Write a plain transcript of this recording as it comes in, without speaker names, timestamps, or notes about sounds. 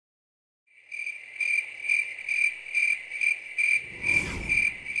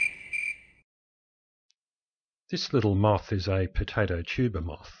This little moth is a potato tuber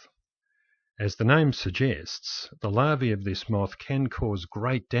moth. As the name suggests, the larvae of this moth can cause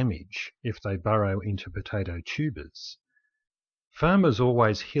great damage if they burrow into potato tubers. Farmers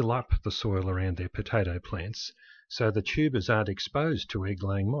always hill up the soil around their potato plants so the tubers aren't exposed to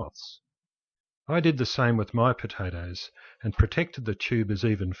egg-laying moths. I did the same with my potatoes and protected the tubers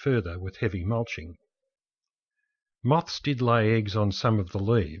even further with heavy mulching. Moths did lay eggs on some of the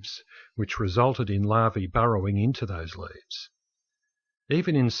leaves, which resulted in larvae burrowing into those leaves.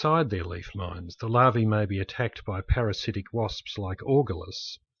 Even inside their leaf mines, the larvae may be attacked by parasitic wasps like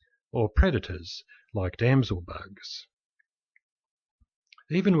orgulus, or predators like damsel bugs.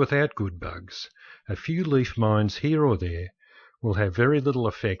 Even without good bugs, a few leaf mines here or there will have very little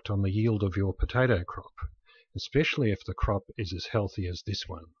effect on the yield of your potato crop, especially if the crop is as healthy as this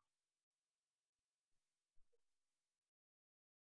one.